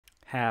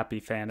Happy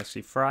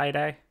Fantasy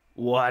Friday.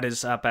 What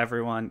is up,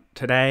 everyone?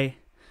 Today,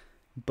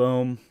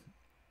 boom,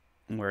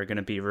 we're going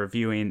to be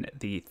reviewing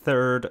the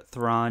third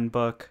Thrawn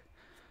book,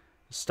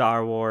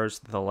 Star Wars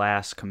The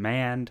Last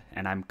Command,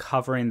 and I'm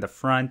covering the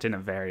front in a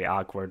very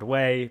awkward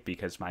way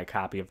because my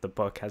copy of the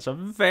book has a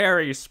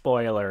very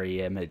spoilery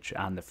image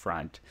on the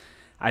front.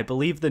 I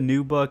believe the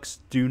new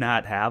books do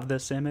not have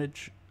this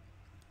image,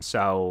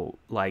 so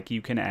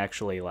you can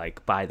actually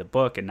buy the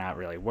book and not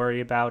really worry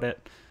about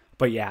it.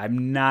 But yeah,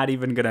 I'm not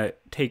even going to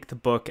take the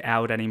book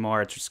out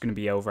anymore. It's just going to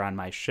be over on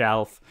my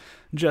shelf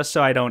just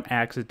so I don't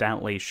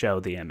accidentally show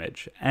the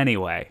image.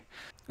 Anyway,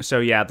 so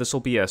yeah, this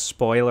will be a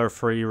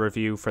spoiler-free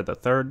review for the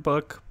third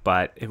book,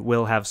 but it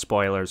will have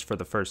spoilers for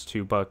the first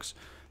two books.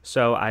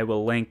 So I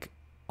will link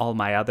all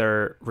my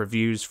other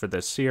reviews for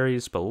this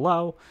series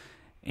below.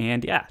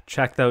 And yeah,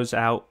 check those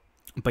out.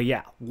 But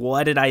yeah,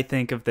 what did I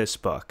think of this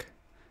book?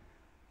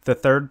 The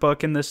third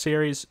book in this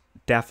series,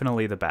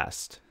 definitely the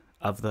best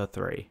of the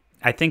three.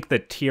 I think the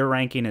tier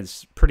ranking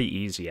is pretty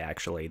easy,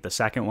 actually. The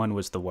second one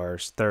was the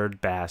worst, third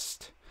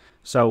best.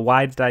 So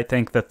why did I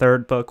think the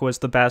third book was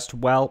the best?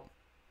 Well,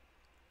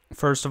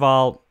 first of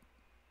all,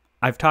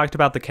 I've talked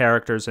about the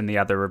characters in the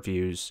other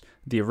reviews.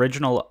 The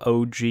original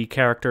OG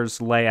characters,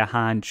 Leia,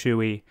 Han,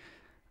 Chewie,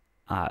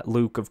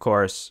 Luke, of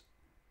course,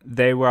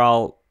 they were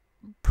all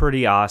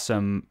pretty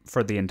awesome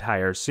for the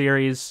entire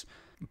series,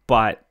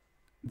 but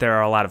there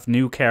are a lot of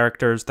new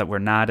characters that were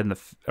not in the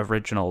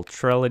original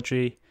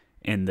trilogy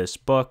in this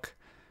book.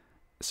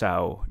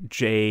 So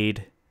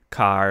Jade,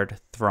 Card,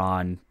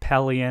 Thrawn,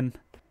 Pelion.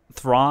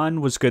 Thrawn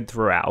was good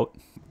throughout.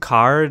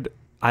 Card,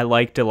 I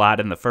liked a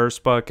lot in the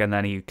first book, and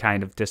then he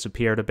kind of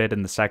disappeared a bit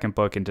in the second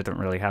book and didn't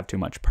really have too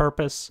much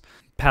purpose.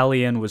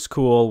 Pelion was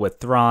cool with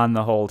Thrawn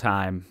the whole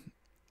time.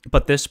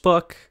 But this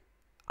book,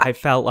 I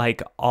felt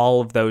like all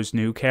of those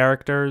new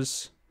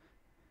characters,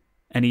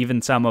 and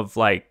even some of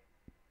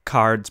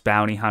Card's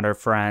bounty hunter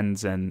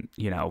friends and,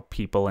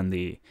 people in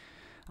the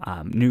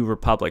New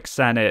Republic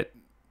Senate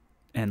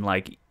and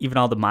even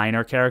all the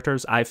minor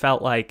characters, I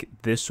felt like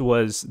this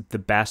was the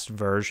best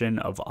version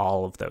of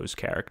all of those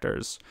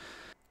characters.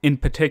 In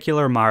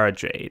particular, Mara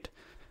Jade.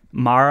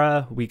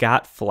 Mara, we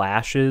got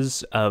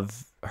flashes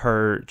of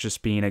her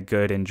just being a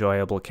good,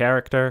 enjoyable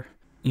character.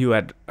 You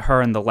had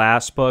her in the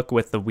last book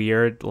with the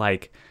weird,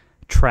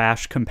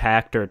 trash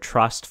compactor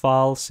trust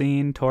fall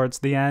scene towards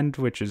the end,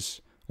 which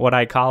is what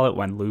I call it,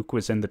 when Luke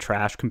was in the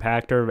trash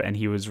compactor and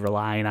he was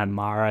relying on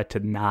Mara to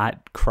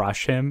not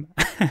crush him,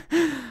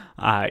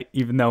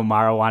 even though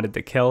Mara wanted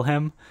to kill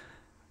him.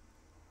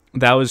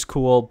 That was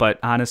cool, but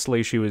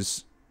honestly, she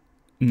was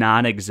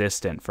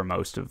non-existent for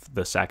most of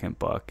the second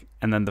book.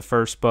 And then the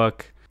first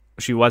book,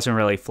 she wasn't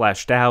really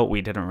fleshed out.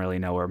 We didn't really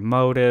know her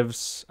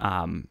motives.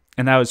 And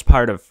that was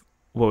part of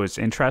what was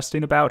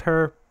interesting about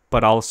her,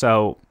 but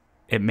also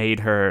it made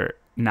her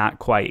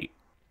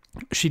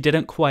she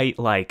didn't quite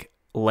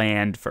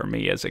land for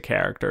me as a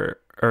character,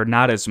 or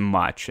not as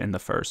much in the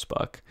first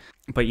book.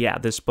 But yeah,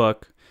 this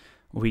book,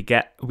 we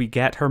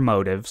get her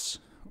motives.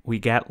 We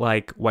get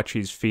what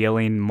she's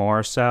feeling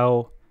more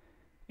so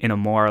in a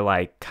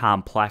more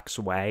complex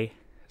way.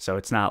 So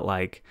it's not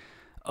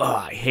oh,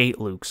 I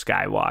hate Luke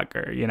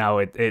Skywalker.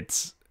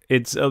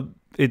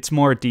 It's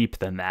more deep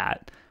than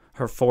that.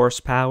 Her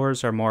force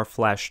powers are more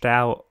fleshed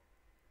out.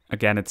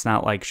 Again, it's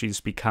not like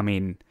she's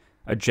becoming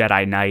a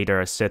Jedi Knight or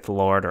a Sith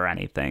Lord or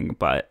anything,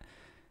 but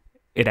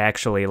it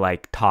actually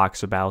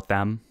talks about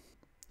them.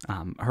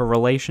 Her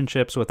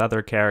relationships with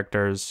other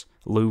characters,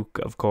 Luke,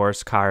 of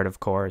course, Card, of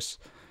course,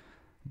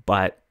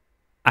 but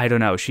I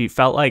don't know, she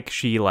felt like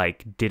she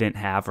didn't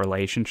have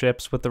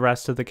relationships with the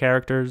rest of the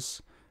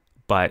characters,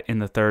 but in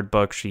the third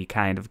book she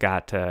kind of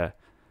got to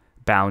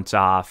bounce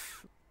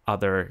off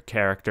other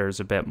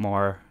characters a bit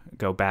more,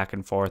 go back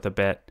and forth a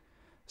bit,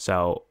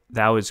 so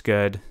that was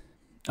good.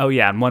 Oh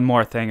yeah, and one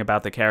more thing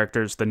about the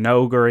characters, the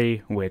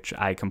Noghri, which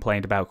I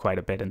complained about quite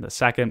a bit in the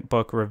second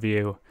book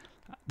review,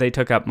 they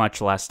took up much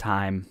less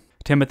time.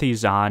 Timothy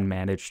Zahn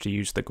managed to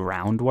use the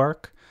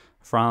groundwork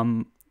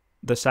from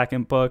the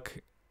second book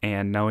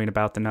and knowing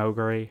about the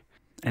Noghri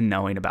and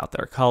knowing about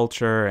their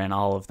culture and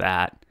all of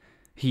that.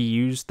 He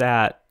used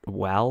that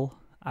well,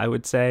 I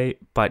would say,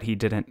 but he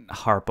didn't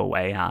harp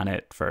away on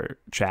it for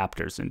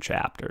chapters and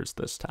chapters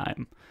this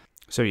time.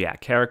 So yeah,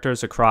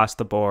 characters across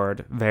the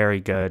board, very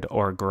good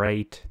or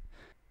great.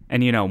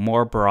 And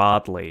more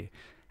broadly,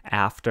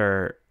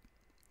 after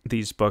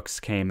these books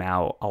came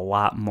out, a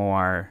lot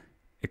more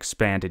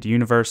expanded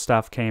universe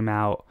stuff came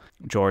out.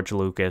 George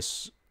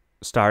Lucas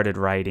started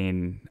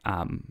writing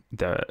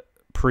the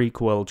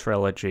prequel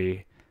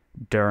trilogy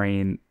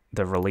during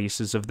the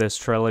releases of this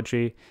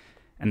trilogy.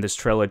 And this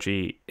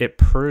trilogy, it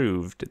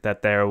proved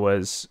that there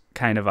was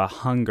kind of a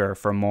hunger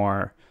for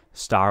more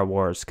Star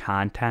Wars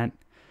content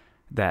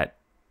that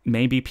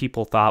maybe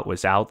people thought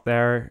was out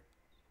there,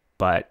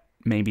 but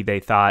maybe they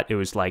thought it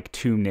was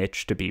too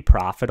niche to be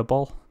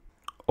profitable,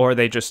 or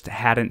they just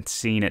hadn't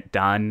seen it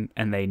done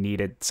and they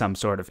needed some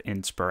sort of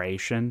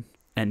inspiration.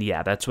 And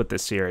yeah, that's what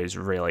this series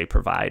really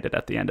provided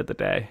at the end of the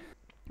day.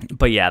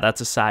 But yeah,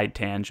 that's a side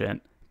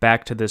tangent.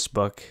 Back to this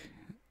book.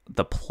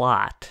 the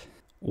plot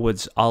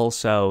was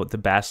also the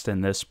best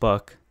in this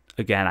book.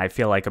 Again, I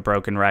feel like a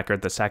broken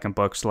record. The second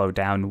book slowed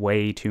down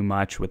way too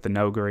much with the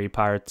Noguri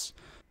parts,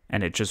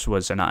 and it just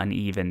was an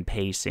uneven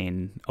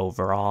pacing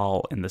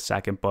overall in the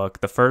second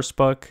book. The first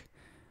book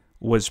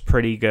was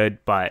pretty good,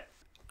 but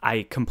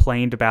I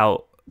complained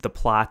about the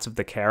plots of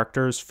the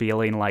characters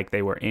feeling like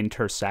they were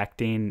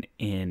intersecting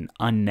in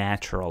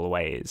unnatural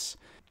ways.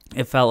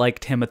 It felt like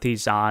Timothy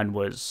Zahn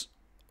was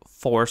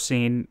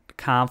forcing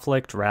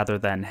conflict rather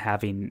than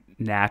having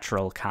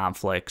natural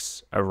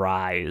conflicts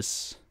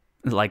arise.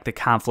 Like the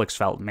conflicts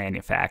felt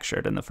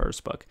manufactured in the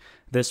first book.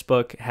 This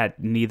book had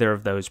neither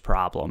of those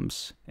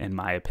problems, in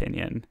my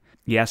opinion.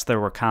 Yes, there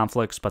were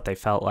conflicts, but they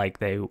felt like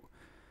they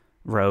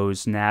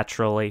rose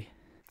naturally.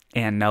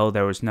 And no,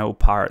 there was no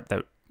part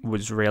that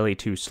was really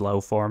too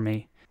slow for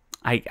me.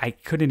 I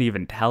couldn't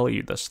even tell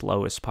you the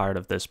slowest part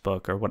of this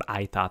book or what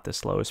I thought the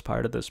slowest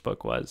part of this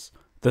book was.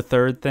 The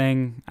third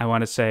thing I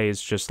want to say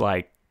is just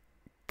like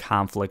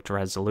conflict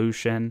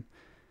resolution.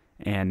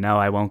 And no,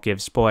 I won't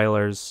give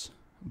spoilers,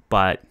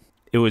 but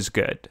it was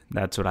good.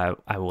 That's what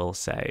I will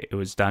say. It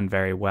was done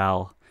very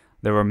well.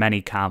 There were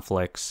many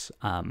conflicts.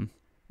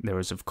 There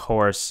was, of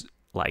course,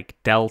 like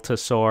Delta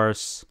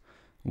Source,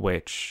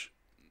 which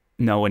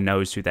no one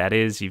knows who that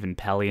is. Even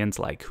Pelions,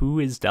 like, who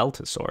is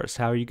Delta Source?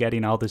 How are you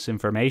getting all this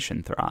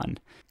information, Thrawn?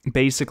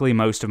 Basically,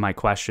 most of my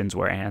questions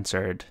were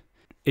answered.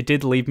 It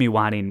did leave me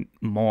wanting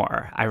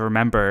more. I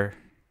remember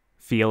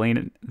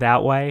feeling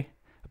that way,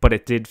 but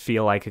it did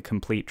feel like a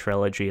complete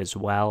trilogy as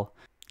well.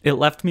 It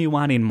left me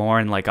wanting more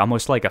in like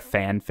almost like a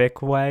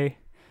fanfic way.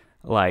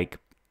 Like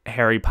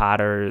Harry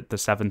Potter, the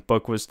 7th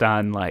book was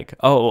done, like,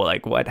 oh,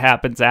 like what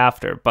happens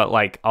after? But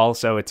like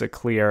also it's a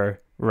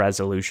clear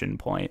resolution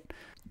point,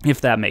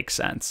 if that makes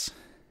sense.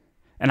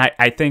 And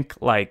I think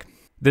like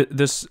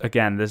this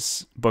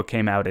book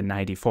came out in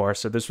 94,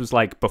 so this was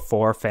like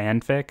before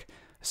fanfic.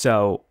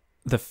 So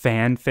the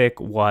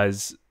fanfic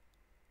was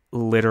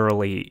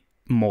literally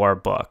more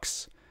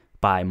books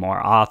by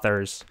more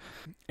authors.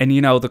 And,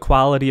 you know, the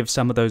quality of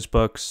some of those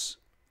books,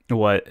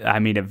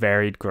 it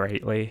varied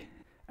greatly.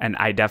 And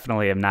I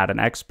definitely am not an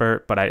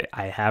expert, but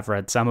I have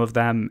read some of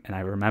them, and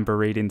I remember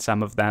reading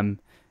some of them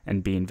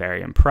and being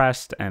very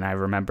impressed. And I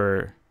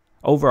remember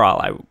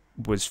overall I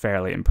was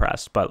fairly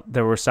impressed, but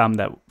there were some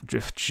that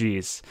just,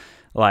 geez,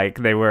 like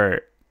they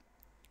were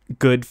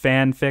good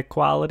fanfic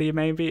quality,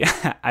 maybe.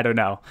 I don't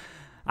know.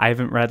 I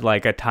haven't read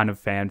like a ton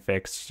of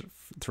fanfics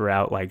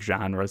throughout like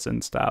genres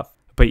and stuff.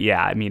 But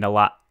yeah, I mean, a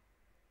lot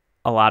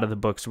of the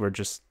books were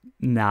just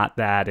not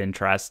that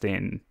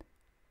interesting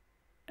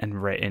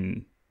and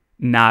written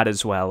not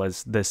as well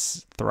as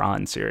this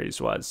Thrawn series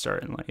was,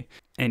 certainly.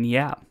 And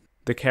yeah,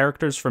 the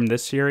characters from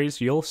this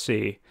series, you'll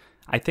see.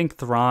 I think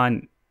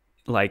Thrawn,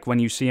 like when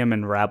you see him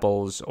in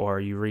Rebels or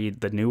you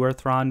read the newer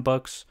Thrawn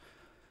books,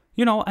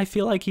 you know, I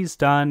feel like he's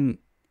done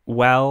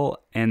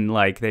well, and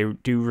like they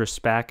do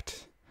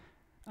respect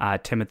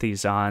Timothy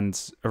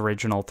Zahn's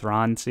original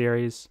Thrawn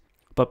series.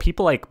 But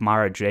people like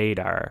Mara Jade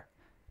are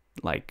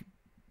like,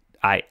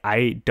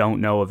 I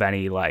don't know of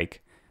any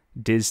like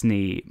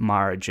Disney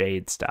Mara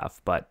Jade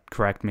stuff, but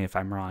correct me if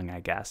I'm wrong, I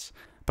guess.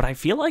 But I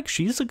feel like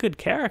she's a good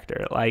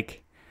character.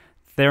 Like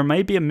there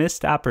may be a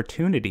missed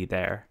opportunity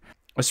there,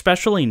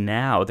 especially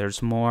now.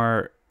 There's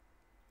more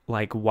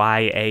like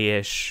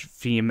YA-ish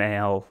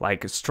female,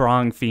 like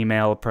strong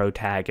female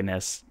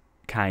protagonist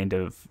kind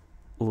of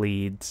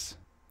leads,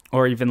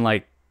 or even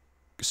like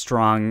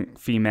strong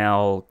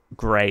female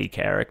gray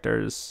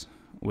characters,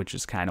 which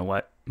is kind of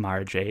what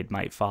Mara Jade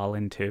might fall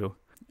into.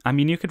 I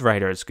mean, you could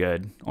write her as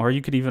good, or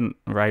you could even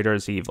write her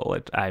as evil.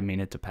 It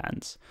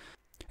depends.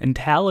 And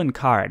Talon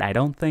Karrde, I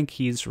don't think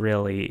he's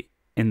really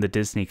in the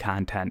Disney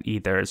content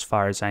either, as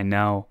far as I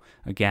know.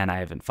 Again, I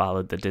haven't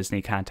followed the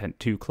Disney content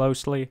too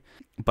closely,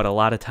 but a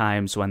lot of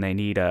times when they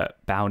need a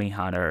bounty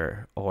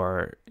hunter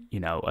or, you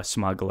know, a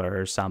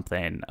smuggler or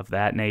something of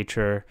that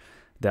nature,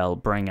 they'll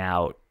bring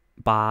out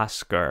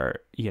Bosk or,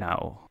 you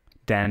know,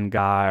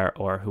 Dengar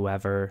or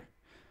whoever.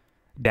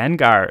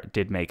 Dengar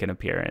did make an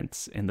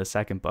appearance in the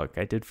second book.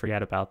 I did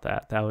forget about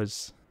that. That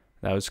was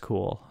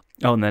cool.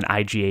 Oh, and then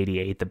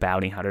IG-88, the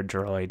bounty hunter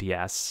droid.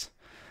 Yes,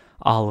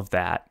 all of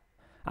that.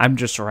 I'm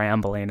just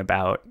rambling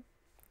about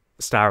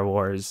Star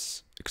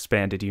Wars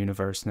expanded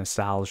universe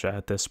nostalgia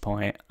at this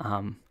point.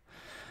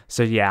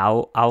 So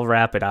yeah, I'll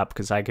wrap it up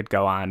because I could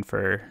go on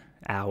for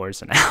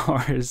hours and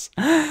hours,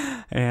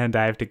 and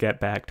I have to get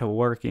back to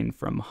working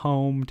from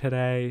home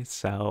today.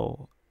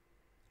 So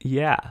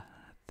yeah,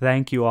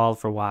 thank you all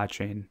for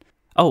watching.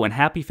 Oh, and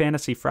happy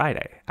Fantasy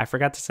Friday. I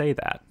forgot to say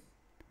that.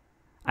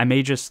 I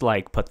may just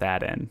like put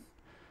that in.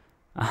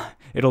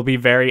 It'll be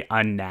very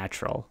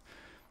unnatural.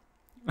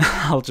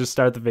 I'll just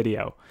start the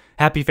video.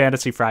 Happy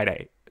Fantasy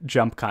Friday.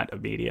 Jump cut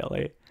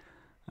immediately.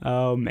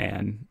 Oh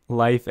man,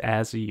 life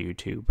as a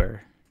YouTuber.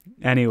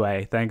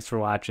 Anyway, thanks for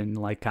watching.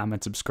 Like,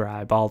 comment,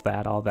 subscribe, all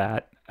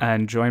that.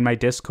 And join my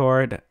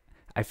Discord.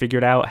 I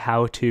figured out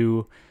how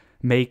to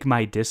make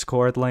my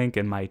Discord link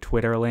and my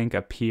Twitter link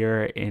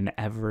appear in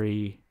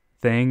every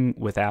thing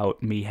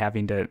without me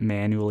having to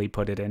manually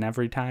put it in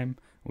every time,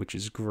 which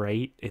is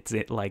great. It's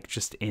like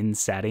just in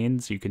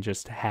settings, you can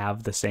just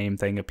have the same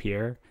thing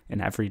appear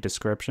in every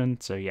description.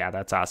 So yeah,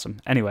 that's awesome.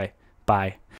 Anyway, bye.